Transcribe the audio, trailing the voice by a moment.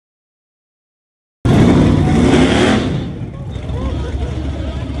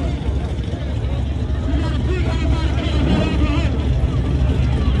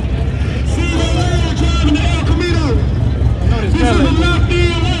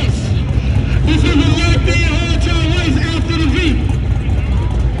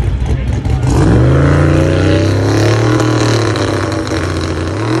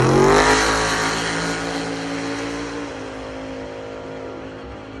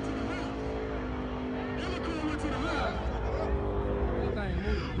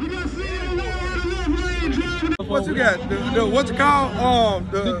What you got? What you call?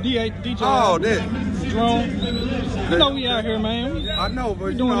 The DJ. Oh, that. Drone. You know we out here, man. I know,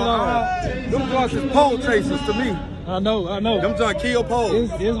 but doing it all. Them joints is pole chasers to me. I know. Them joints kill poles.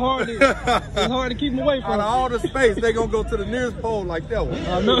 It's hard to keep them away from. Out of all the space, they gonna go to the nearest pole like that one.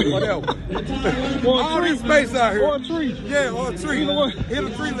 I know. Or that one. All this space out here. Or a tree. Yeah, or a tree. Either one. Hit a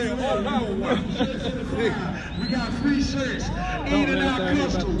tree limb or power one. We got free shirts. In and out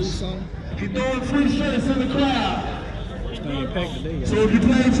customs. He's throwing free shirts in the crowd. So if you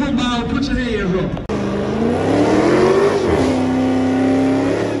play football, put your hands up.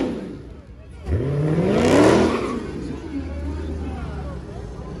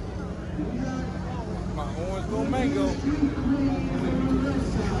 My orange little mango.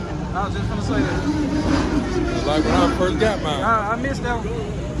 I was just gonna say that. Like when I first got mine. I missed that one.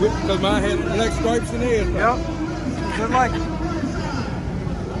 Because mine had black stripes and everything. Yep. Just like it.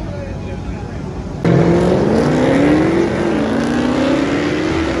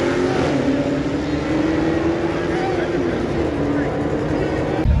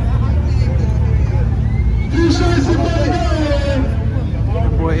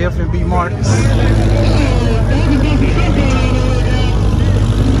 Boy, F&B Marcus.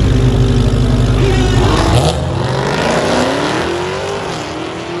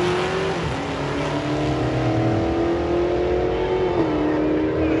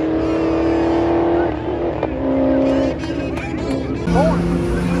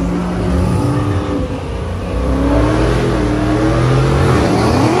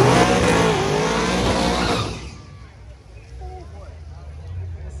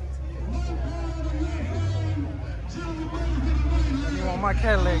 My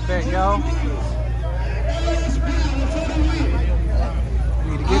Cadillac back, y'all.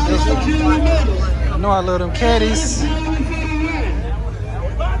 Need to get this one. You know I love them caddies.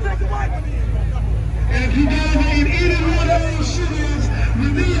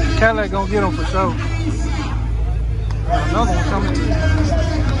 Cadillac gonna get them for sure. Another one coming too.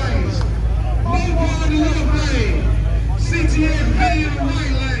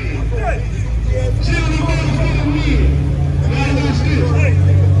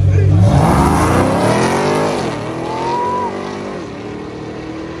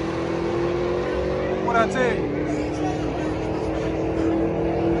 What I tell you?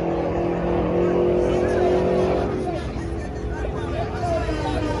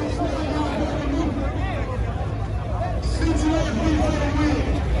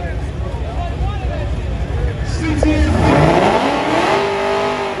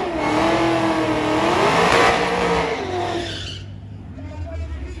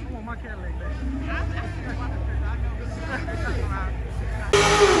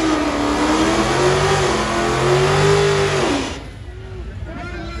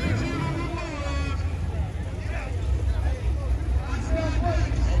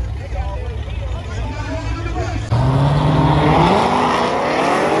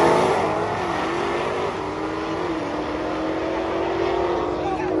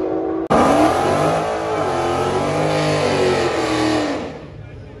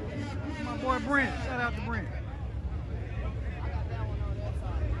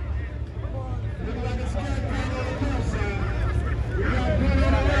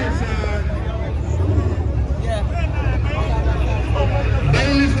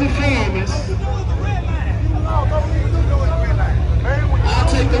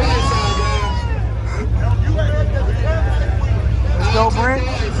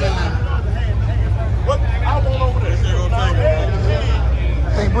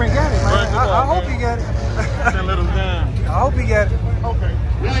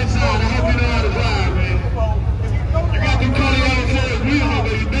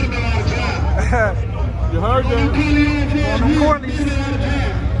 You heard that?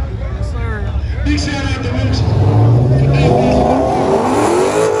 Yes, sir. Big shout out to Rich.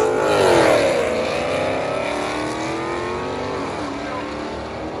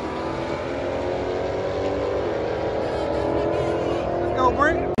 Let's go,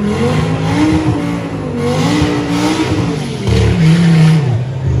 Brent.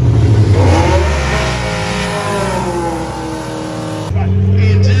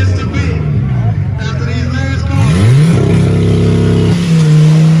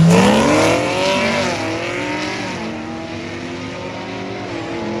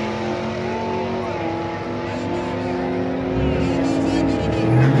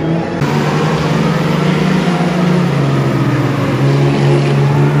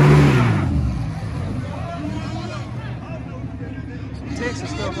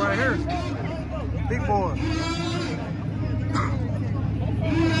 Texas stuff right here. Big boy.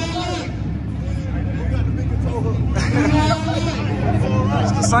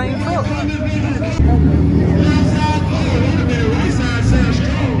 It's the same truck. Right side sounds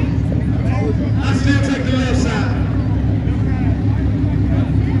strong. I still take the left side.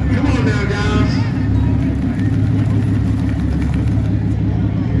 Come on now, guys.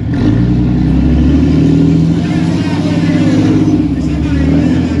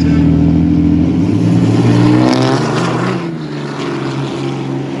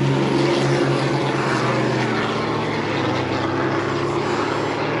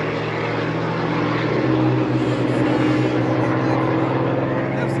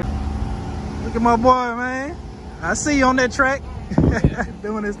 Look at my boy, man. I see you on that track.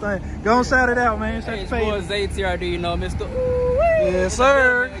 Doing this thing. Go and shout it out, man. Shout Hey, the it's page. TRD, you know, Mr. Yes,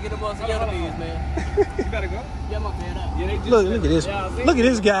 sir. Get the boss together, please, man. You gotta go. Yeah, my man up. Yeah, they just Look at this. Look at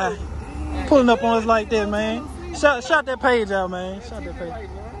this guy pulling up on us like that, man. Shout that page out, man. Shout that page.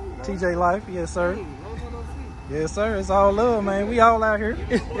 TJ Life, yes, sir. Yes, sir. It's all love, man. We all out here.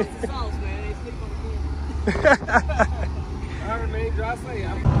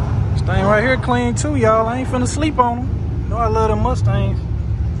 This thing right here clean too, y'all. I ain't finna sleep on them. You know I love them Mustangs.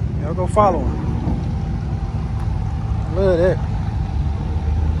 Y'all go follow them. Love that.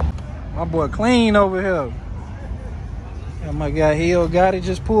 My boy clean over here. Got my guy Hill got it,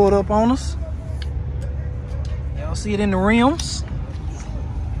 just pulled up on us. Y'all see it in the rims.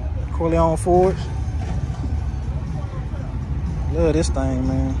 Corleone Forge. Love this thing,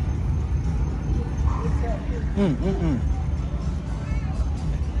 man.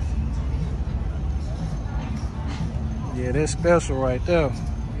 Yeah, that's special right there.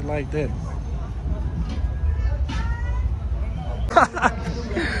 You like that?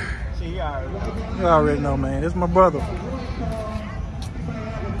 You already know, man. This is my brother.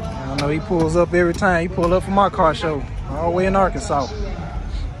 I know he pulls up every time. He pull up for my car show all the way in Arkansas.